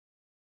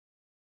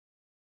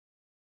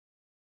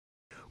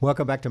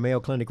Welcome back to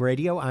Mayo Clinic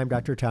Radio. I'm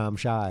Dr. Tom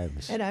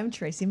Shives. And I'm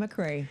Tracy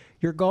McCrae.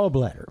 Your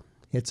gallbladder.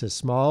 It's a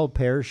small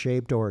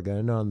pear-shaped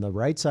organ on the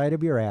right side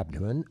of your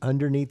abdomen,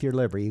 underneath your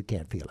liver. You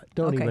can't feel it.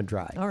 Don't even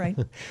try. All right.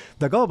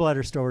 The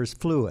gallbladder stores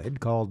fluid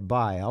called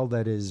bile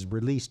that is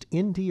released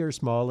into your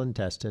small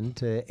intestine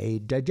to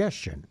aid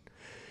digestion.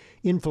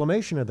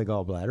 Inflammation of the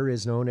gallbladder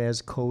is known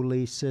as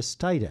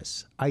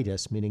cholecystitis,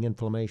 itis meaning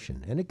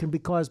inflammation, and it can be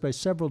caused by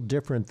several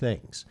different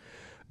things.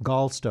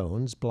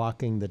 Gallstones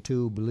blocking the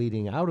tube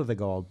leading out of the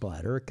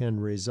gallbladder can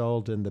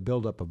result in the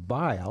buildup of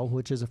bile,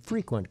 which is a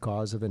frequent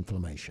cause of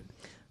inflammation.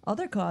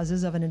 Other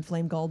causes of an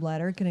inflamed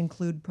gallbladder can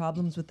include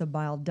problems with the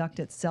bile duct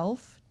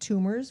itself,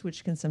 tumors,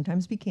 which can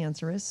sometimes be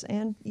cancerous,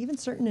 and even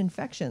certain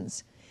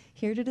infections.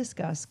 Here to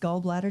discuss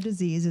gallbladder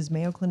disease is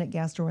Mayo Clinic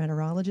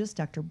gastroenterologist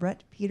Dr.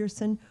 Bret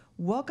Petersen.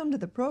 Welcome to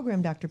the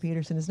program, Dr.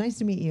 Petersen. It's nice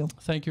to meet you.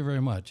 Thank you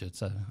very much.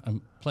 It's a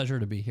pleasure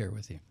to be here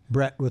with you.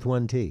 Bret with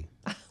one T.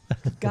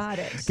 Got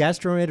it.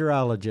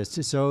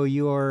 Gastroenterologist. So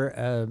you're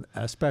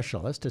a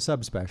specialist, a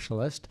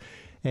subspecialist,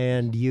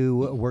 and you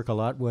work a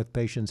lot with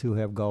patients who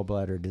have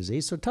gallbladder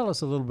disease. So tell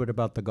us a little bit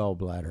about the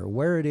gallbladder,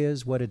 where it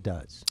is, what it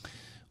does.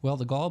 Well,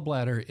 the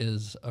gallbladder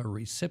is a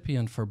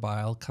recipient for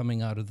bile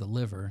coming out of the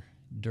liver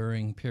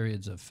during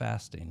periods of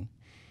fasting,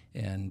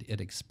 and it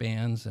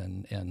expands,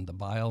 and the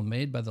bile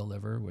made by the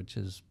liver, which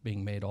is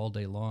being made all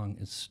day long,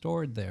 is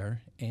stored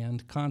there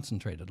and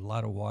concentrated. A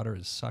lot of water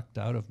is sucked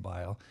out of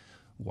bile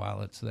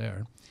while it's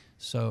there.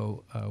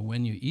 So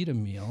when you eat a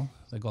meal,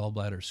 the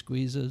gallbladder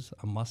squeezes,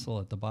 a muscle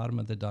at the bottom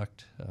of the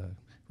duct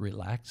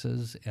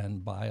relaxes,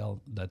 and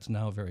bile that's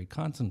now very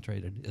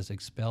concentrated is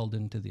expelled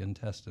into the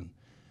intestine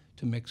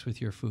to mix with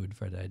your food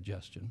for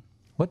digestion.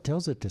 What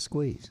tells it to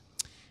squeeze?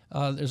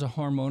 There's a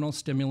hormonal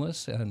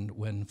stimulus, and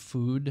when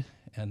food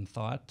and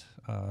thought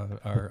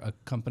are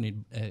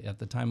accompanied at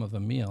the time of a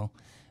meal,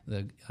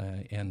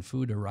 and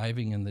food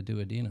arriving in the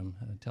duodenum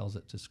tells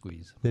it to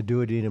squeeze. The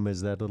duodenum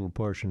is that little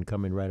portion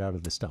coming right out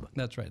of the stomach.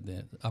 That's right,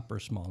 the upper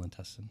small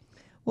intestine.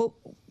 Well,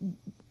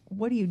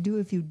 what do you do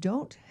if you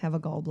don't have a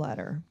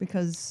gallbladder?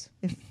 Because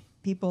if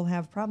people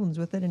have problems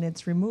with it and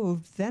it's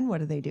removed, then what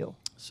do they do?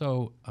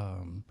 So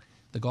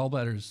the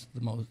gallbladder's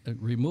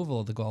removal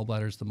of the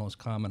gallbladder is the most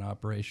common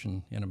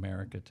operation in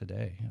America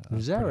today.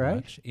 Is that right?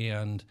 Much.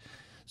 And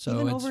so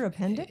even over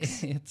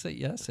appendix?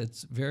 Yes,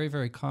 it's very,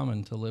 very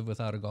common to live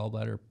without a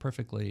gallbladder,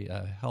 perfectly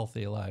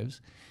healthy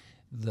lives.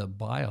 The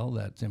bile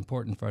that's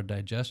important for our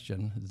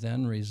digestion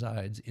then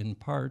resides in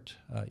part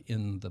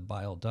in the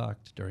bile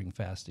duct during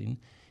fasting,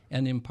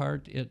 and in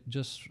part it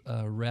just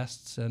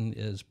rests and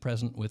is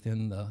present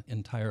within the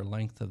entire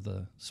length of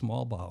the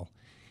small bowel.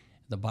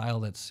 The bile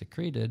that's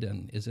secreted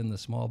and is in the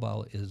small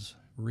bowel is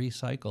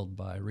recycled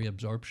by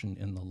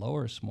reabsorption in the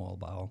lower small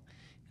bowel.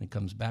 It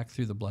comes back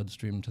through the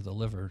bloodstream to the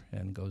liver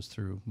and goes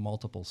through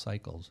multiple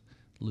cycles,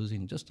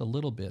 losing just a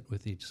little bit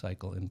with each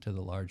cycle into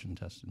the large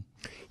intestine.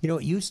 You know,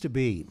 it used to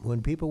be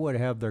when people would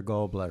have their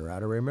gallbladder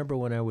out, I remember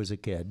when I was a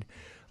kid,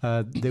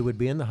 they would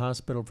be in the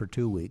hospital for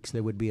 2 weeks.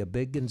 There would be a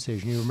big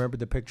incision. You remember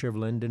the picture of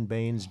Lyndon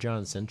Baines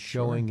Johnson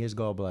showing his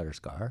gallbladder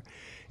scar.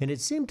 And it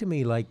seemed to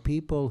me like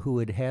people who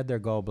had had their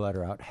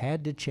gallbladder out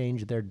had to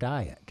change their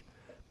diet.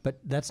 But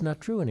that's not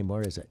true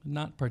anymore, is it?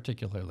 Not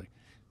particularly.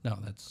 No,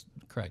 that's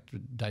correct.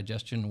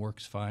 Digestion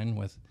works fine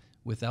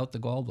without the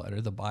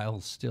gallbladder. The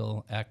bile's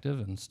still active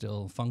and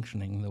still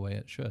functioning the way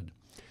it should.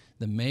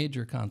 The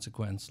major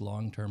consequence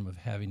long-term of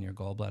having your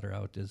gallbladder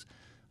out is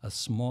a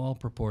small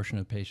proportion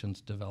of patients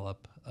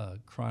develop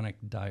chronic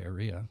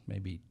diarrhea,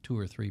 maybe 2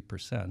 or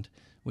 3%,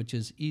 which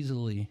is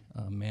easily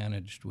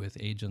managed with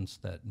agents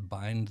that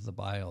bind the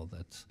bile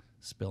that's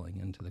spilling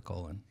into the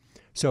colon.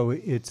 So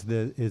it's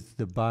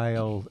the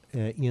bile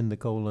in the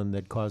colon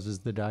that causes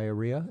the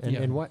diarrhea,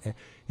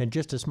 and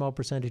just a small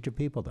percentage of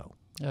people though.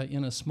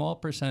 In a small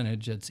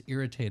percentage, it's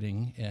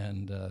irritating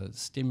and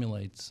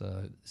stimulates.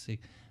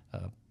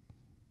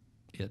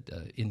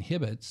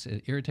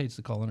 It irritates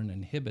the colon and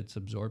inhibits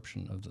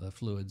absorption of the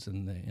fluids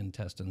in the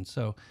intestine.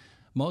 So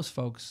most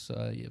folks,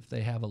 if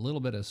they have a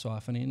little bit of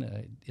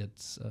softening,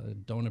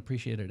 don't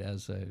appreciate it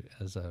as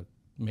a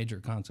major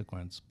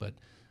consequence, but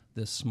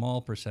this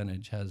small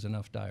percentage has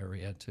enough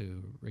diarrhea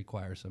to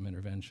require some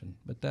intervention.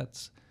 But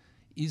that's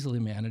easily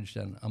managed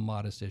and a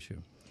modest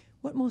issue.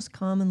 What most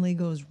commonly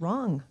goes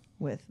wrong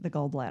with the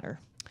gallbladder?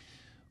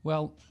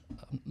 Well,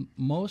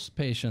 most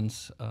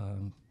patients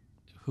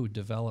who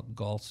develop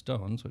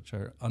gallstones, which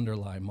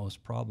underlie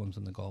most problems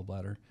in the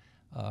gallbladder,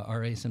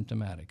 are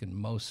asymptomatic, and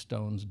most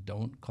stones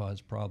don't cause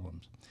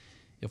problems.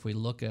 If we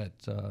look at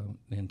the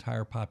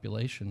entire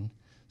population,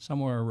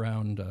 somewhere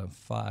around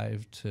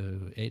 5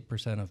 to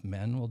 8% of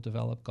men will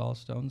develop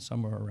gallstones,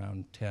 somewhere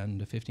around 10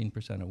 to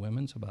 15% of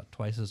women, so about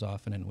twice as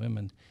often in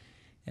women.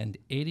 And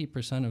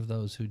 80% of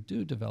those who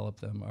do develop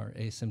them are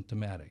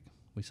asymptomatic.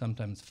 We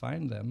sometimes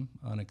find them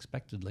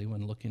unexpectedly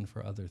when looking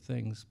for other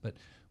things, but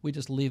we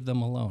just leave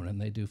them alone and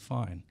they do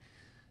fine.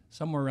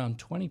 Somewhere around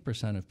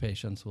 20% of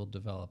patients will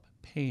develop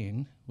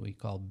pain we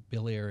call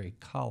biliary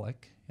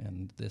colic,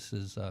 and this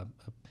is a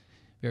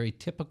very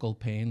typical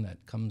pain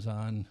that comes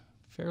on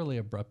fairly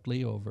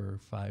abruptly over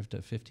 5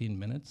 to 15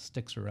 minutes,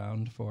 sticks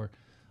around for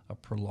a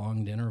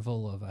prolonged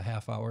interval of a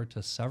half hour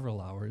to several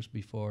hours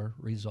before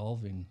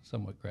resolving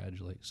somewhat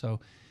gradually. So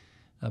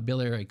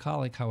biliary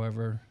colic,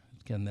 however,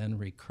 can then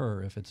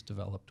recur if it's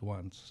developed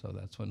once. So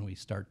that's when we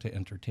start to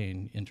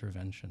entertain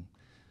intervention.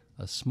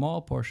 A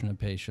small portion of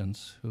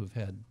patients who've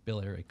had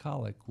biliary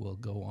colic will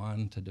go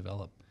on to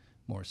develop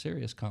more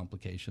serious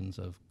complications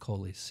of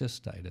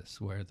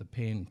cholecystitis, where the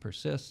pain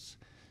persists,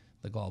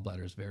 the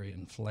gallbladder is very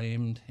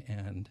inflamed,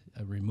 and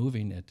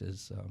removing it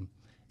is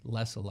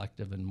less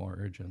elective and more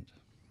urgent.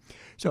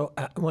 So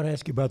I want to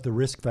ask you about the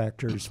risk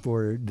factors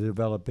for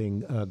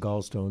developing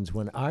gallstones.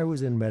 When I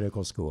was in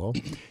medical school,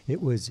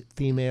 it was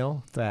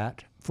female,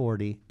 fat,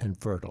 40, and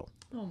fertile.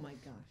 Oh my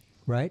gosh.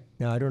 Right?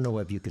 Now, I don't know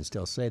if you can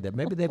still say that.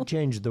 Maybe they've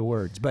changed the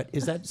words, but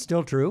is that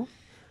still true?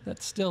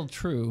 That's still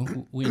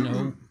true. We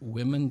know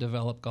women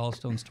develop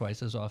gallstones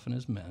twice as often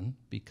as men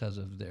because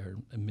of their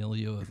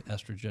milieu of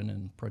estrogen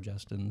and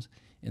progestins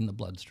in the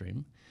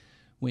bloodstream.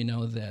 We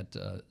know that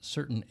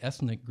certain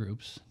ethnic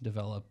groups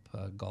develop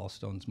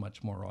gallstones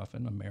much more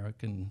often.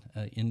 American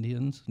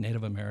Indians,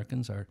 Native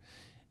Americans are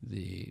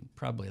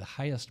probably the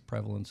highest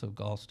prevalence of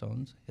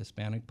gallstones.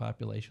 Hispanic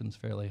population's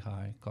fairly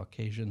high.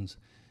 Caucasians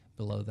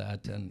below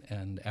that,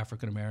 and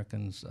African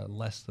Americans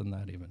less than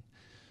that even.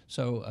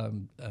 So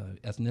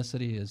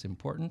ethnicity is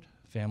important.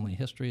 Family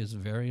history is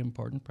very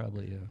important,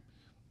 probably a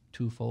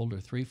twofold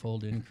or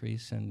threefold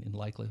increase in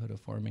likelihood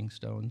of forming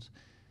stones.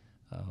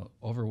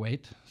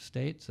 Overweight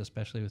states,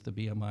 especially with the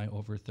BMI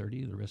over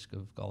 30, the risk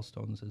of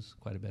gallstones is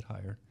quite a bit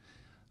higher.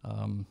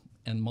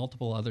 And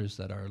multiple others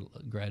that are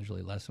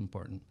gradually less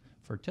important.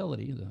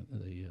 Fertility,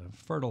 the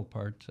fertile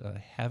part,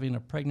 having a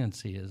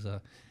pregnancy is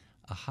a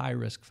high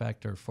risk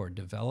factor for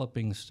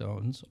developing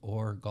stones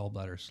or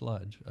gallbladder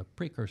sludge, a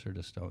precursor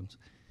to stones.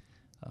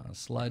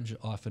 Sludge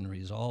often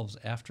resolves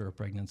after a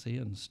pregnancy,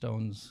 and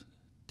stones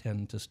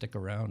tend to stick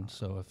around.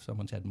 So if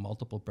someone's had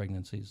multiple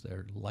pregnancies,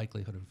 their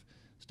likelihood of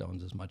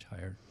stones is much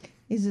higher.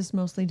 Is this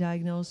mostly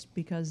diagnosed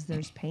because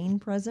there's pain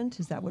present?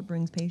 Is that what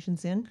brings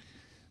patients in?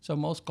 So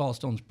most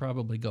gallstones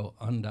probably go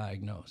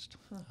undiagnosed,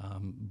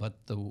 but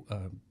the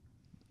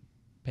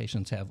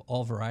patients have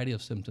all variety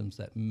of symptoms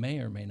that may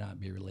or may not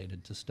be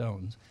related to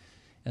stones,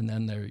 and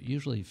then they're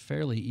usually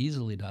fairly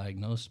easily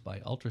diagnosed by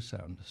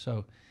ultrasound.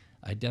 So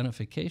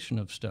identification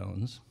of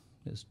stones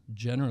is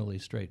generally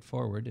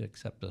straightforward,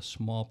 except a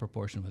small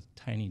proportion with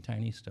tiny,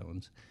 tiny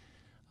stones.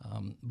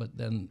 But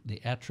then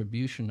the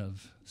attribution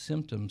of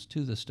symptoms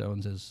to the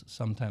stones is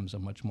sometimes a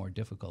much more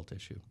difficult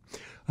issue.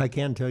 I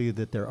can tell you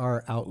that there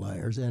are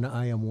outliers, and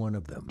I am one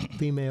of them.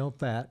 Female,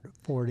 fat,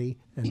 40,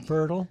 and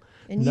fertile,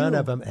 And none you.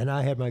 of them, and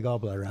I had my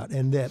gallbladder out,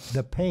 and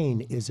the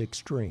pain is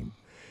extreme.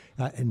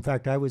 In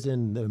fact, I was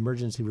in the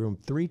emergency room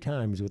 3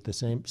 times with the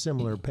same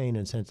similar pain,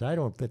 and since I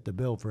don't fit the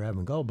bill for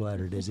having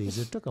gallbladder disease,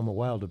 it took them a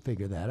while to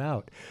figure that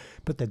out.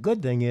 But the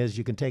good thing is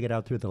you can take it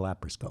out through the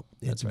laparoscope.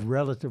 It's right.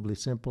 relatively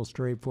simple,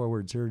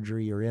 straightforward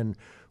surgery. You're in,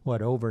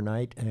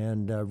 overnight,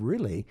 and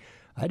really,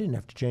 I didn't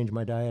have to change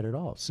my diet at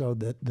all. So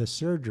the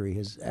surgery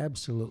is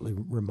absolutely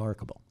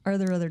remarkable. Are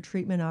there other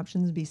treatment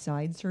options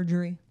besides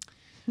surgery?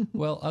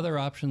 Well, other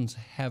options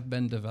have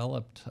been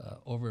developed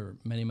over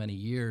many, many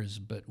years,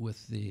 but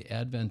with the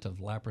advent of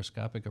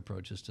laparoscopic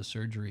approaches to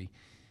surgery,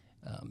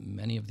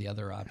 many of the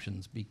other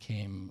options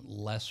became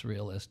less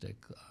realistic,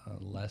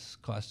 less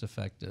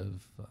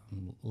cost-effective,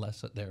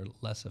 they're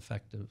less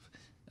effective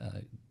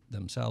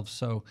themselves.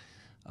 So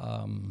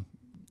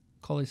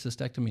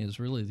cholecystectomy is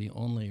really the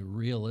only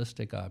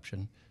realistic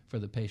option for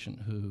the patient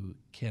who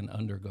can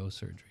undergo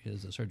surgery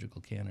as a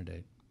surgical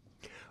candidate.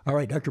 All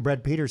right, Dr.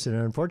 Bret Petersen,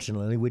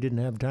 unfortunately, we didn't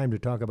have time to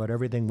talk about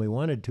everything we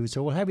wanted to,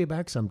 so we'll have you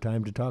back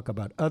sometime to talk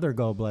about other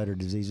gallbladder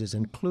diseases,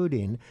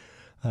 including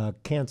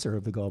cancer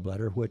of the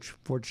gallbladder, which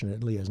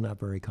fortunately is not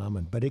very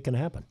common, but it can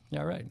happen.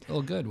 All right.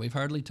 Well, good. We've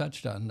hardly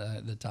touched on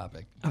the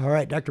topic. All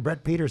right, Dr.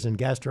 Bret Petersen,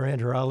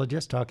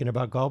 gastroenterologist, talking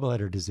about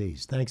gallbladder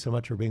disease. Thanks so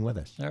much for being with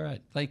us. All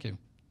right. Thank you.